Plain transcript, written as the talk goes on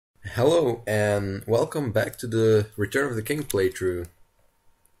Hello and welcome back to the Return of the King playthrough.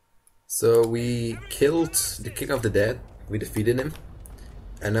 So we killed the King of the Dead, we defeated him,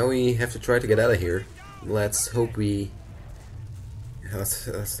 and now we have to try to get out of here. Let's hope we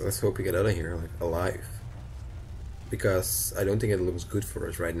let's hope we get out of here like alive, because I don't think it looks good for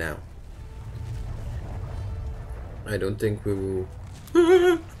us right now. I don't think we will.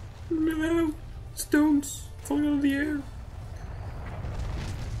 No, stones falling out of the air.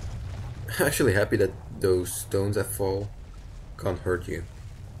 I'm actually happy that those stones that fall can't hurt you.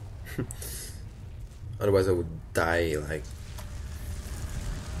 Otherwise I would die like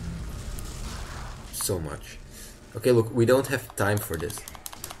so much. Okay, look, we don't have time for this.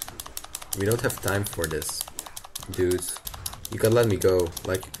 We don't have time for this. Dudes, you gotta let me go.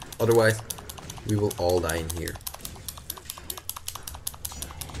 Like, otherwise we will all die in here.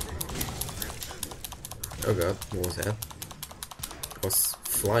 Oh god, what was that? I was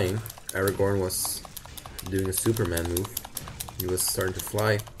flying. Aragorn was doing a Superman move. He was starting to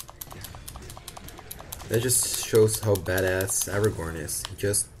fly. That just shows how badass Aragorn is. He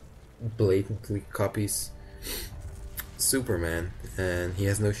just blatantly copies Superman, and he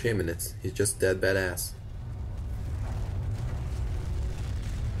has no shame in it. He's just that badass.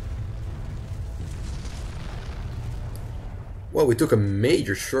 Well, we took a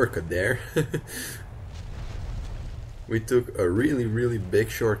major shortcut there. We took a really big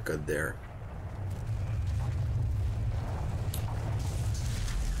shortcut there.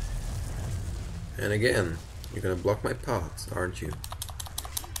 And again, you're gonna block my paths, aren't you?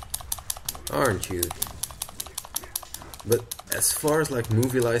 Aren't you? But as far as like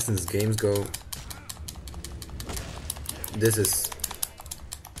movie licensed games go, this is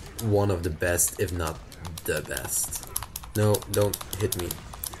one of the best, if not the best. No, don't hit me.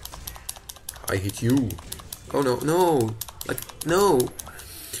 I hit you. Oh no, no! Like, no!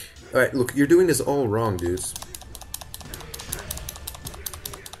 Alright, look, you're doing this all wrong, dudes.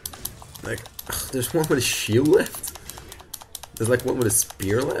 Like, ugh, there's one with a shield left? There's like one with a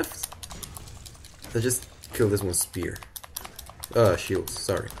spear left? I just killed this one's spear. Shields,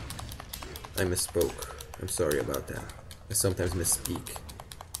 sorry. I misspoke. I'm sorry about that. I sometimes misspeak.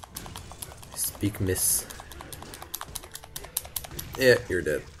 Speak miss. Yeah, you're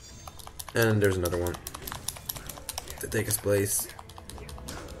dead. And there's another one to take his place.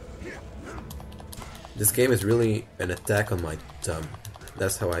 This game is really an attack on my thumb.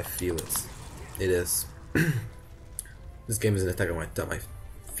 That's how I feel it. It is. This game is an attack on my thumb, I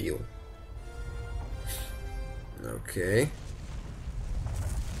feel. Okay.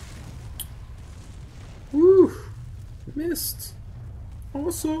 Woo! Missed.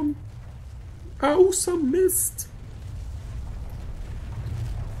 Awesome. Awesome missed.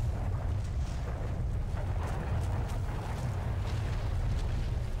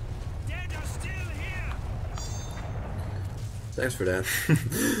 Thanks for that.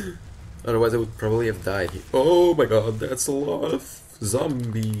 Otherwise I would probably have died. Oh my god, that's a lot of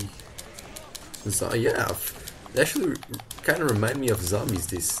zombie. Yeah, they actually kind of remind me of zombies,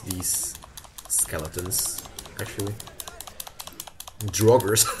 these skeletons, actually.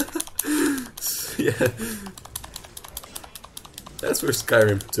 Droggers. Yeah. That's where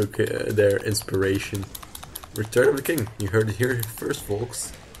Skyrim took their inspiration. Return of the King. You heard it here first,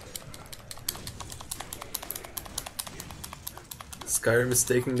 folks. Skyrim is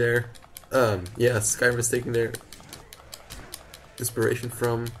taking their, Skyrim is taking their inspiration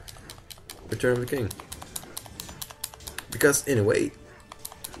from Return of the King. Because in a way,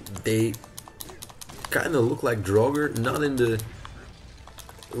 they kind of look like Draugr, not in the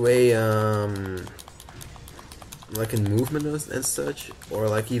way, like in movement and such, or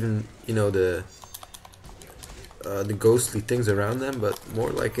like even, you know, the ghostly things around them, but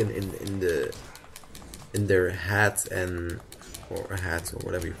more like in their hats or hats, or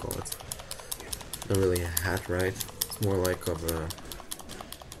whatever you call it. Not really a hat, right? It's more like of a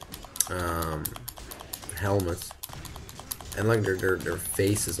helmet. And like their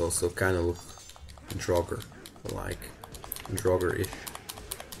faces also kind of look Draugr-like. Draugr-ish.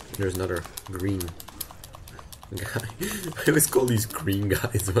 There's another green guy. I always call these green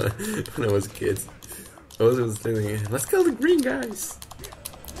guys when I was a kid. I was thinking, let's kill the green guys!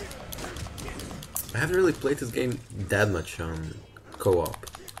 I haven't really played this game that much on co-op.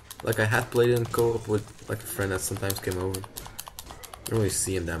 Like, I had played it in co-op with like a friend that sometimes came over. I don't really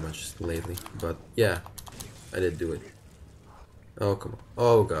see him that much lately, but yeah, I did do it. Oh, come on.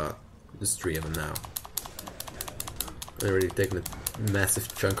 Oh god, there's 3 of them now. I've already taken a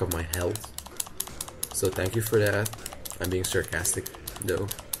massive chunk of my health. So thank you for that. I'm being sarcastic, though.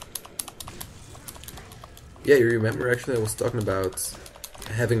 Yeah, you remember actually I was talking about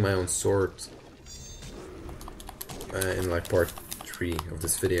having my own sword in like part 3 of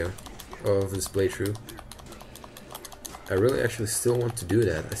this video, of this playthrough. I really actually still want to do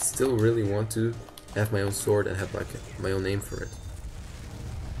that. I still really want to have my own sword and have like my own name for it.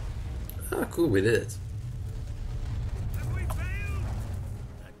 Ah, cool, we did it.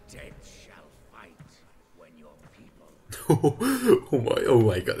 Oh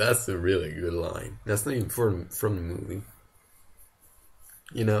my god, that's a really good line. That's not even from the movie.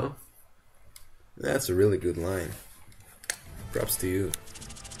 You know? That's a really good line. Props to you.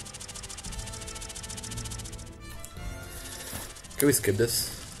 Can we skip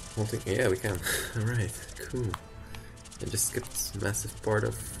this whole thing? Yeah, we can. Alright, cool. I just skipped this massive part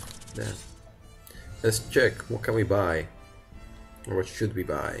of that. Let's check. What can we buy? Or what should we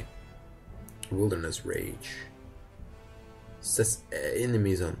buy? Wilderness Rage. Says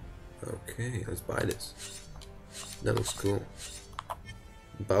enemies on. Okay, let's buy this. That looks cool.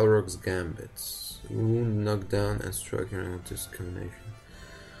 Balrog's Gambits. Wound, knockdown, and strike around this combination.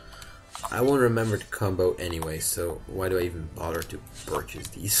 I won't remember the combo anyway, so why do I even bother to purchase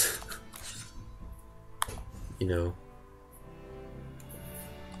these? You know.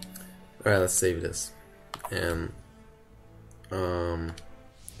 Alright, let's save this. And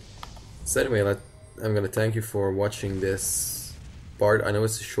so anyway, I'm gonna thank you for watching this part. I know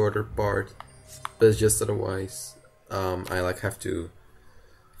it's a shorter part, but it's just otherwise I like have to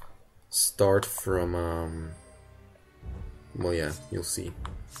start from well, yeah, you'll see.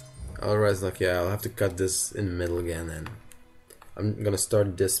 Otherwise, like, yeah, I'll have to cut this in the middle again, and I'm gonna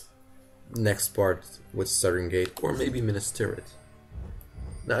start this next part with Southern Gate, or maybe Minas Tirith.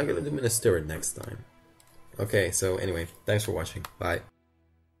 No, I'm gonna do Minas Tirith next time. Okay, so anyway, thanks for watching. Bye.